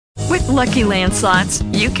Lucky Land Slots,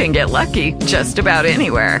 you can get lucky just about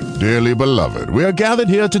anywhere. Dearly beloved, we are gathered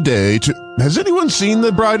here today to... Has anyone seen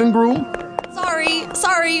the bride and groom?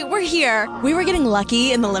 Sorry, we're here. We were getting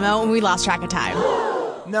lucky in the limo and we lost track of time.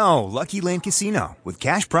 No, Lucky Land Casino, with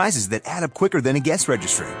cash prizes that add up quicker than a guest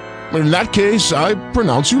registry. In that case, I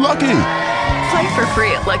pronounce you lucky. Play for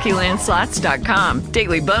free at LuckyLandSlots.com.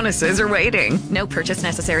 Daily bonuses are waiting. No purchase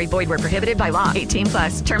necessary. Void where prohibited by law. 18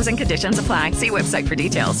 plus. Terms and conditions apply. See website for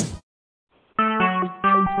details.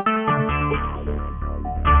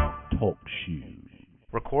 Talk shoes.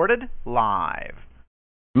 Recorded live.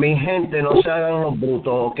 Mi gente, no se hagan los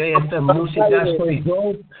brutos, ¿ok? Esta es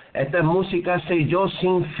música soy yo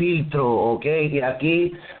sin filtro, ¿ok? Y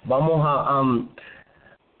aquí vamos a...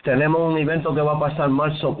 tenemos un evento que va a pasar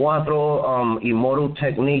marzo 4, y Moru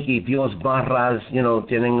Technique y Dios Barras,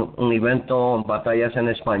 tienen un evento, batallas en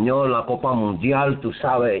español, la Copa Mundial, tú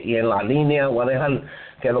sabes, y en la línea voy a dejar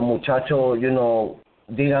que los muchachos,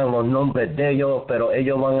 digan los nombres de ellos, pero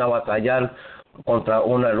ellos van a batallar contra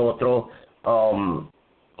uno al otro.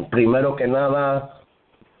 Primero que nada,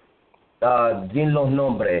 din los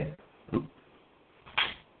nombres.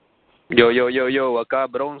 Yo, acá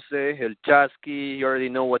Bronce, el Chasqui, you already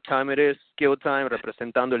know what time it is, Kill Time,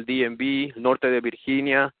 representando el DMV, el norte de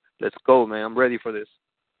Virginia. Let's go, man, I'm ready for this.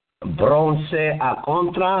 Bronce a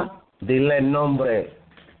contra, dile el nombre.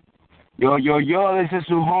 Yo, ese es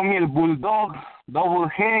su homie, el Bulldogg, Double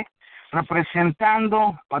G,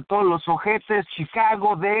 representando para todos los ojetes,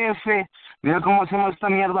 Chicago, DF. Mira cómo hacemos esta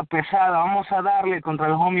mierda pesada. Vamos a darle contra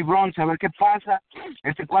el homie Bronce, a ver qué pasa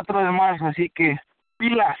este 4 de marzo, así que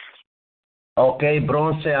pilas. Ok,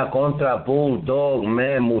 Bronce a contra Bulldogg,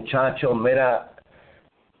 muchacho, mira,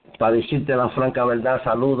 para decirte la franca verdad,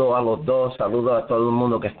 saludo a los dos, saludo a todo el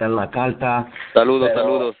mundo que está en la carta.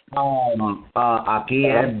 Saludos. Aquí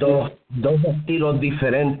es dos estilos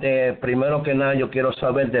diferentes. Primero que nada, yo quiero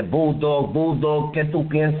saber de Bulldogg, ¿qué tú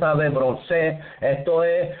piensas de Bronce? Esto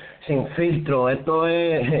es sin filtro, esto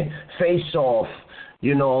es face off.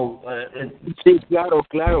 Sí, claro.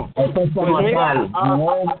 Pues mira,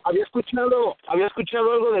 había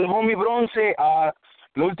escuchado algo del homie Bronce.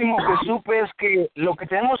 Lo último que supe es que lo que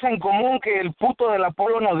tenemos en común, que el puto del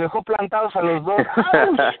Apolo nos dejó plantados a los dos.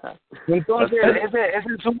 Entonces, ese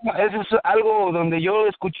es algo donde yo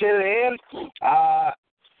escuché de él.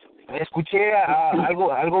 Escuché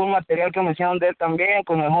un material que me hicieron de él también,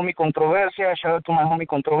 con el homie Controversia. Shout out to my homie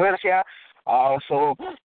Controversia.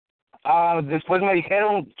 Después me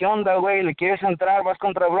dijeron, ¿qué onda, güey? ¿Le quieres entrar? ¿Vas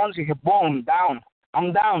contra Bronze? Y dije, boom,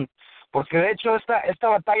 I'm down. Porque de hecho esta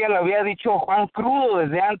batalla la había dicho Juan Crudo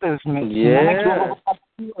desde antes. No me equivoco,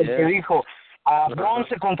 el que dijo,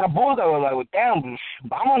 Bronce contra Bulldogg. Damn,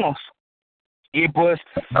 vámonos. Y pues,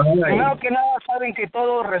 primero que nada, saben que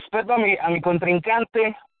todo respeto a mi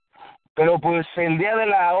contrincante, pero pues el día de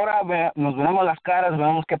la hora nos veremos las caras,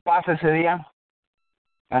 veremos qué pasa ese día.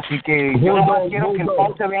 Así que yo nomás quiero que el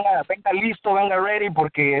Ponce venga listo, venga ready,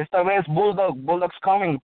 porque esta vez Bulldog's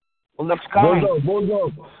coming.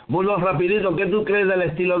 Bulldogg, rapidito, ¿qué tú crees del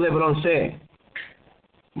estilo de Bronce?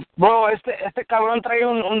 Bro, este cabrón trae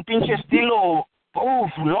un pinche estilo,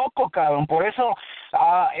 loco, cabrón. Por eso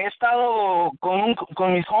he estado con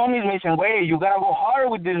mis homies, me dicen, güey, you gotta go hard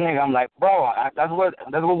with this nigga. I'm like, bro, that's what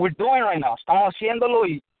we're doing right now. Estamos haciéndolo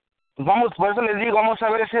y pues vamos, por eso les digo, vamos a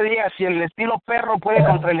ver ese día si el estilo perro puede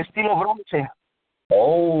contra el estilo Bronce.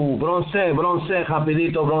 Bronce,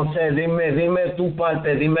 rapidito, Bronce, dime tu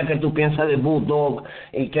parte, dime qué tú piensas de Bulldogg,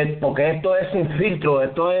 porque esto es sin filtro,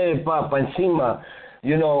 esto es pa encima,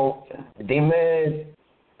 dime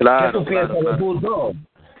qué tú piensas de Bulldogg.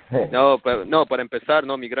 No, para empezar,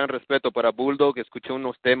 mi gran respeto para Bulldogg, escuché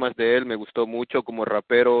unos temas de él, me gustó mucho como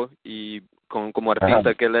rapero y como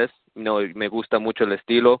artista que él es, me gusta mucho el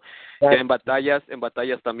estilo. Ya en batallas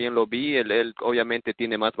también lo vi, él obviamente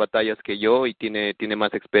tiene más batallas que yo y tiene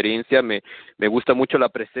más experiencia, me gusta mucho la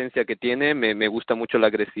presencia que tiene, me gusta mucho la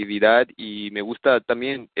agresividad y me gusta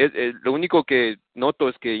también, lo único que noto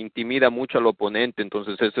es que intimida mucho al oponente,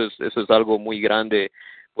 entonces eso es algo muy grande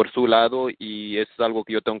por su lado y es algo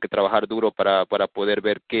que yo tengo que trabajar duro para poder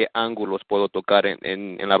ver qué ángulos puedo tocar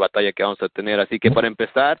en la batalla que vamos a tener. Así que para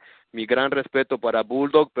empezar, mi gran respeto para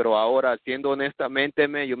Bulldogg, pero ahora, siendo honestamente,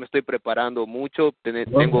 yo me estoy preparando mucho,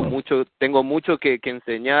 tengo mucho que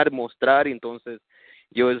enseñar, mostrar, entonces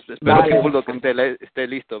yo espero que Bulldogg esté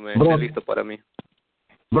listo, esté listo para mí.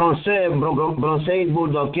 Bronce y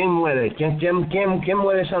Bulldogg, ¿quién muere? ¿Quién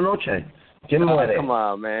muere esa noche? ¿Quién muere?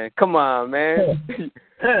 Come on, man.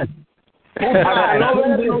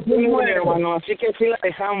 No muere, bueno, así que sí la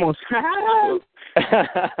dejamos.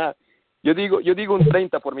 Yo digo un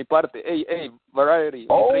 30 por mi parte. Hey, Variety,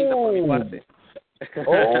 un 30 por mi parte.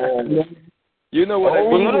 You know what I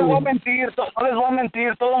Pues mean. no les voy a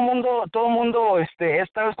mentir, todo el mundo he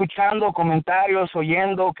estado escuchando comentarios,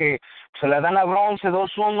 oyendo que se la dan a Bronce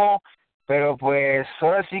 2-1, pero pues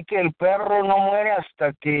ahora sí que el perro no muere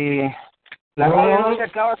hasta que la vida no se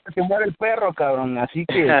acaba hasta que muere el perro, cabrón, así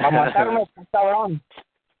que para matarme está cabrón.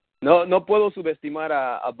 No puedo subestimar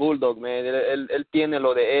a Bulldog, man. Él tiene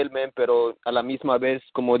lo de él, man, pero a la misma vez,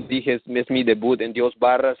 como dije, es mi debut en Dios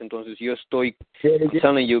Barras, entonces yo estoy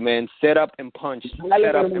telling you, man, set up and punch. Dale,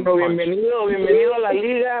 hermano, bienvenido a la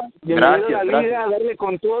liga, a darle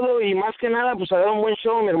con todo y más que nada, pues a dar un buen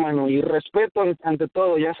show, mi hermano, y respeto ante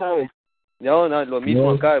todo, ya sabes. No, lo mismo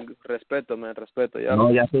acá, respeto, ya. No,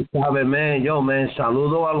 ya tú sabes, man,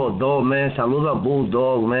 saludo a los dos, man, saludo a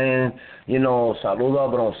Bulldog, man, saludo a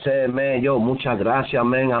Bronce, man, muchas gracias,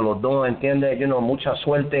 man, a los dos, ¿entiendes? Mucha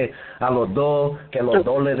suerte a los dos, que los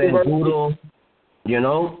dos le den duro,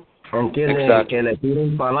 ¿entiendes? Exacto. Que le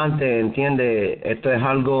tiren para adelante, ¿entiendes? Esto es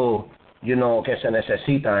algo, que se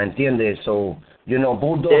necesita, ¿entiendes? So,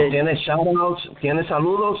 Bulldog, ¿tienes shoutouts? ¿Tienes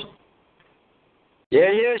saludos?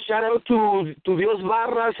 Yeah, shout out to Dios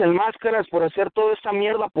Barras, el Máscaras, por hacer toda esta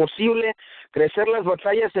mierda posible, crecer las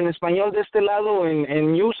batallas en español de este lado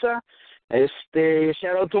en USA.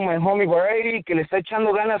 Shout out to my homie Variety, que le está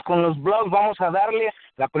echando ganas con los blogs. Vamos a darle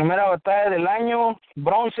la primera batalla del año.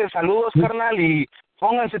 Bronce, saludos, carnal, y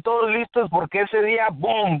pónganse todos listos porque ese día,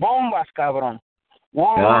 boom, bombas, cabrón.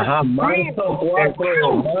 Ajá, marzo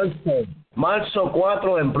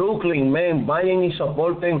 4 en Brooklyn, man. Vayan y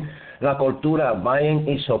soporten la cultura, vayan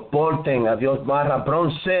y soporten a Dios Barra.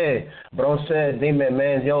 Bronce, dime,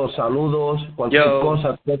 man, saludos, cualquier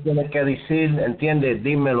cosa que tienes que decir, ¿entiendes?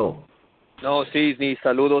 Dímelo. No, sí,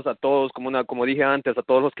 saludos a todos, como dije antes, a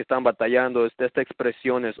todos los que están batallando. Esta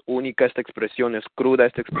expresión es única, esta expresión es cruda,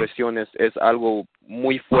 esta expresión es algo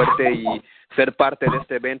muy fuerte y ser parte de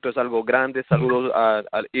este evento es algo grande. Saludos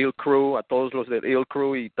al Ill Crew, a todos los del Ill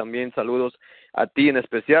Crew y también saludos a ti en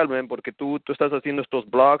especial, man, porque tú estás haciendo estos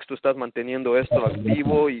blogs, tú estás manteniendo esto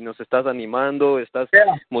activo y nos estás animando, estás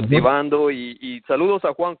motivando y saludos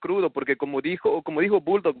a Juan Crudo, porque como dijo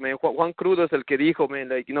Bulldog, man, Juan Crudo es el que dijo, man,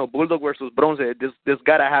 like, Bulldog versus Bronze, this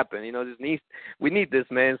gotta happen, we need this,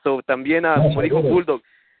 man. So también como dijo Bulldog,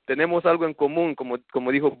 tenemos algo en común, como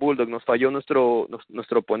dijo Bulldog, nos falló nuestro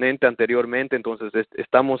oponente anteriormente, entonces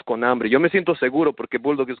estamos con hambre. Yo me siento seguro porque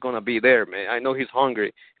Bulldog is gonna be there, man. I know he's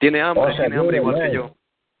hungry. Tiene hambre igual que yo.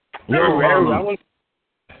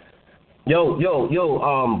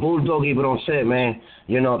 Bulldog y Bronce, man,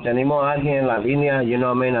 tenemos a alguien en la línea,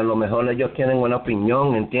 a lo mejor ellos tienen una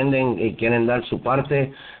opinión, entienden y quieren dar su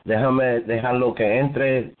parte. Déjame dejarlo que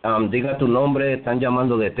entre. Diga tu nombre, están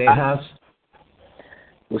llamando de Texas.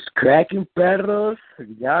 Los cracking perros,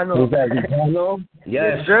 Villano. Villano.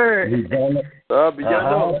 Yes, sir.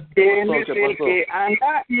 Villano. ¿Quién es el que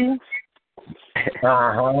anda ahí?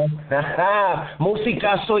 Ajá.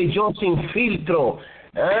 Música soy yo sin filtro.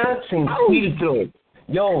 Sin filtro.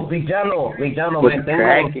 Villano,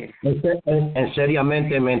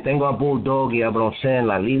 seriamente me tengo a Bulldog y a Bronce en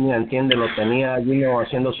la línea, ¿entiendes? Lo tenía,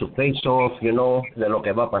 haciendo su face-off, de lo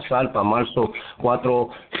que va a pasar para marzo 4.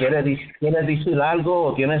 ¿Quieres decir algo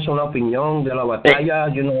o tienes una opinión de la batalla?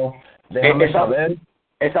 Déjame saber.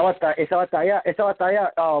 Esa batalla,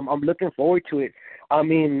 I'm looking forward to it. I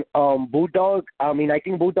mean, Bulldog, I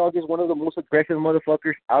think Bulldog is one of the most aggressive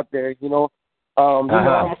motherfuckers out there, I'm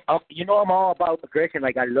all about aggression.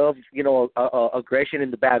 Like I love, aggression in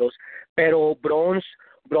the battles. Pero Bronze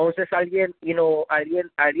es alguien,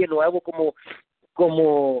 alguien nuevo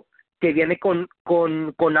como que viene con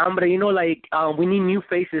hambre. We need new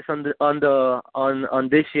faces on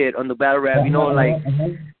this shit, on the battle rap.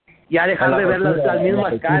 Ya dejar de ver las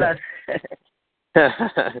mismas caras.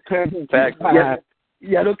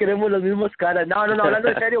 Ya no queremos las mismas caras. No, hablando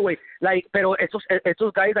en serio, güey. Pero estos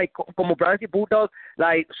guys, como Bronze y Bulldog,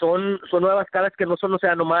 son nuevas caras que no son,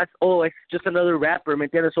 nomás, it's just another rapper, ¿me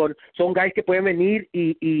entiendes? Son guys que pueden venir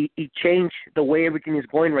y change the way everything is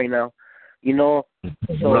going right now.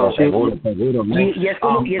 Seguro. Y es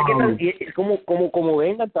como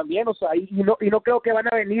vengan también, y no creo que van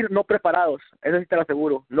a venir no preparados, eso sí te lo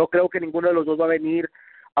aseguro. No creo que ninguno de los dos va a venir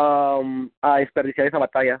a desperdiciar esa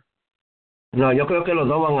batalla. No, yo creo que los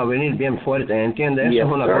dos van a venir bien fuertes, ¿entiendes? Eso Yes,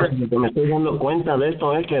 es una sir. cosa que me estoy dando cuenta de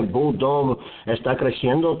esto, es que Bulldog está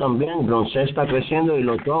creciendo también, Bronce está creciendo y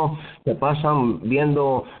los dos se pasan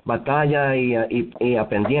viendo batalla y a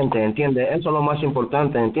pendiente, ¿entiendes? Eso es lo más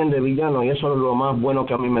importante, ¿entiendes, villano? Y eso es lo más bueno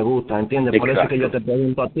que a mí me gusta, ¿entiendes? Por eso es que yo te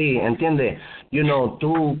pregunto a ti, ¿entiendes?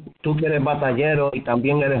 Tú que eres batallero y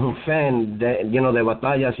también eres un fan de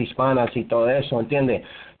batallas hispanas y todo eso, ¿entiendes?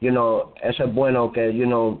 Eso es bueno que,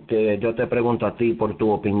 que yo te pregunto a ti por tu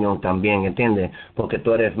opinión también, ¿entiendes? Porque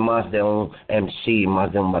tú eres más de un MC,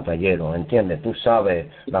 más de un batallero, ¿entiendes? Tú sabes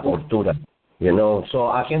la cultura,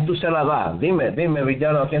 So, ¿a quién tú se la das? Dime,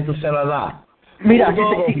 villano, ¿a quién tú se la das? Mira,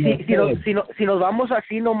 si nos vamos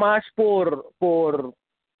así nomás por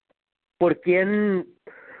quién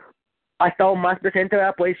ha estado más presente,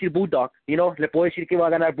 ¿verdad? Puede decir Bulldog, le puedo decir que va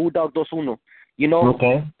a ganar Bulldog 2-1,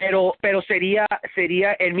 Okay. pero sería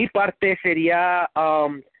en mi parte sería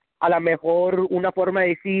a lo mejor una forma de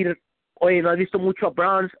decir, oye, no has visto mucho a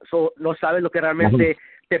Bronze, so no sabes lo que realmente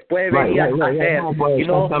te puede venir a hacer,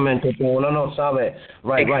 exactamente, que uno no sabe.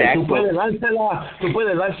 Right. Tú puedes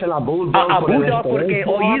dársela a Bulldog a Bulldog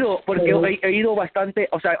porque he oído bastante,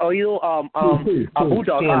 o sea, he oído a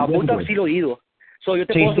Bulldog, a Bulldog sí lo he oído. So, yo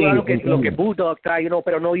te puedo asegurar lo que Bulldog trae,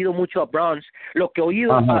 pero no he oído mucho a Bronze. Lo que he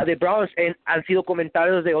oído de Bronze han sido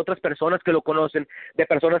comentarios de otras personas que lo conocen, de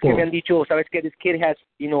personas que me han dicho, sabes que this kid has,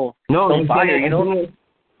 on fire,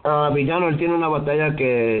 Villano, él tiene una batalla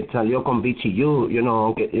que salió con BTU,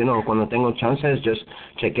 cuando tengo chances, just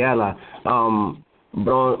chequeala.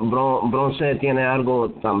 Bronce tiene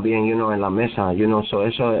algo también, en la mesa, so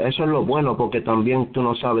eso es lo bueno, porque también tú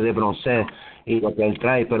no sabes de Bronce y lo que él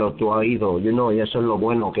trae, pero tú has ido, y eso es lo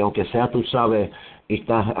bueno, que aunque sea tú sabes y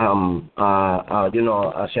estás,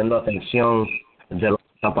 haciendo atención de lo que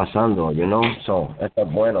está pasando, so eso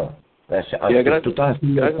es bueno. Gracias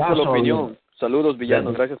por la opinión. Saludos,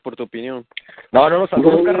 villano, gracias por tu opinión. No,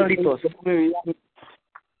 saludos, carnalitos.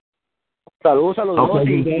 Saludos a los dos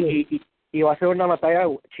y va a ser una batalla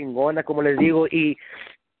chingona, como les digo, y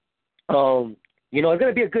it's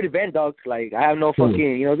gonna be a good event, dogs. Like, I have no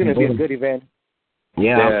fucking, it's gonna be a good event.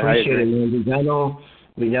 Yeah, I appreciate it,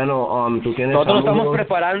 Villano, tú tienes nosotros nos estamos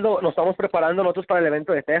preparando nosotros para el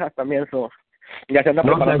evento de Texas también, ya se anda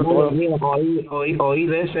preparando todo. Oí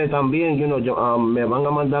de ese también, me van a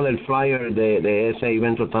mandar el flyer de ese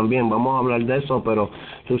evento también, vamos a hablar de eso, pero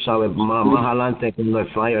tú sabes, más adelante cuando el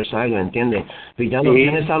flyer salga, ¿entiendes? Villano,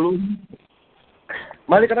 ¿tienes salud?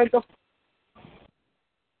 Vale, carnalito.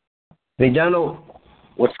 Villano,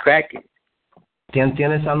 what's cracking?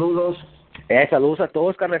 ¿Tienes saludos? Saludos a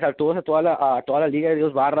todos, carnales, saludos a toda la Liga de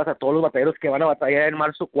Dios Barras, a todos los batalleros que van a batallar en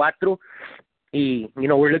marzo 4. Y,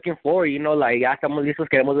 we're looking forward, ya estamos listos,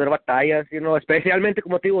 queremos ver batallas, especialmente,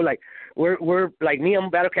 como te digo, we're like me, I'm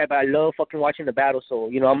battle cat, but I love fucking watching the battles, so,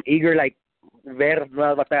 I'm eager, ver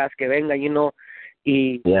nuevas batallas que vengan,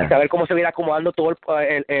 y saber cómo se va a ir acomodando todo el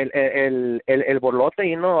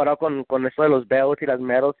borlote, ahora con esto de los belts y las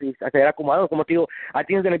medals, y se va a ir acomodando, como te digo, I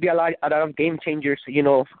think there's going to be a lot of game changers,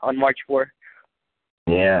 on March 4.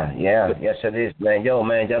 Yeah, yes it is, man.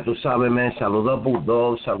 Ya tú sabes, man, saludo a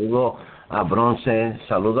Bulldog, saludo a Bronce,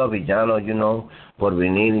 saludo a Villano, por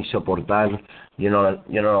venir y soportar,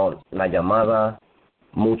 la llamada.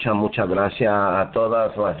 Muchas gracias a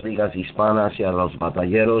todas las ligas hispanas y a los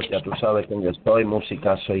batalleros. Ya tú sabes que yo estoy,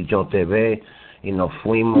 Música Soy Yo TV, y nos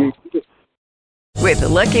fuimos. With the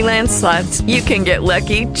Lucky Land Slots, you can get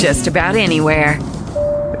lucky just about anywhere.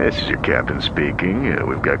 This is your captain speaking.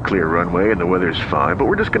 We've got clear runway and the weather's fine, but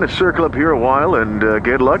we're just going to circle up here a while and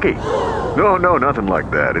get lucky. No, nothing like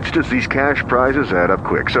that. It's just these cash prizes add up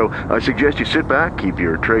quick. So I suggest you sit back, keep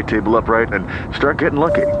your tray table upright, and start getting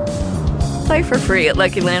lucky. Play for free at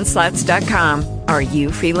LuckyLandSlots.com. Are you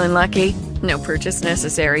feeling lucky? No purchase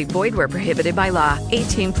necessary. Void where prohibited by law.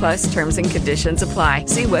 18+ terms and conditions apply.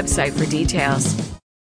 See website for details.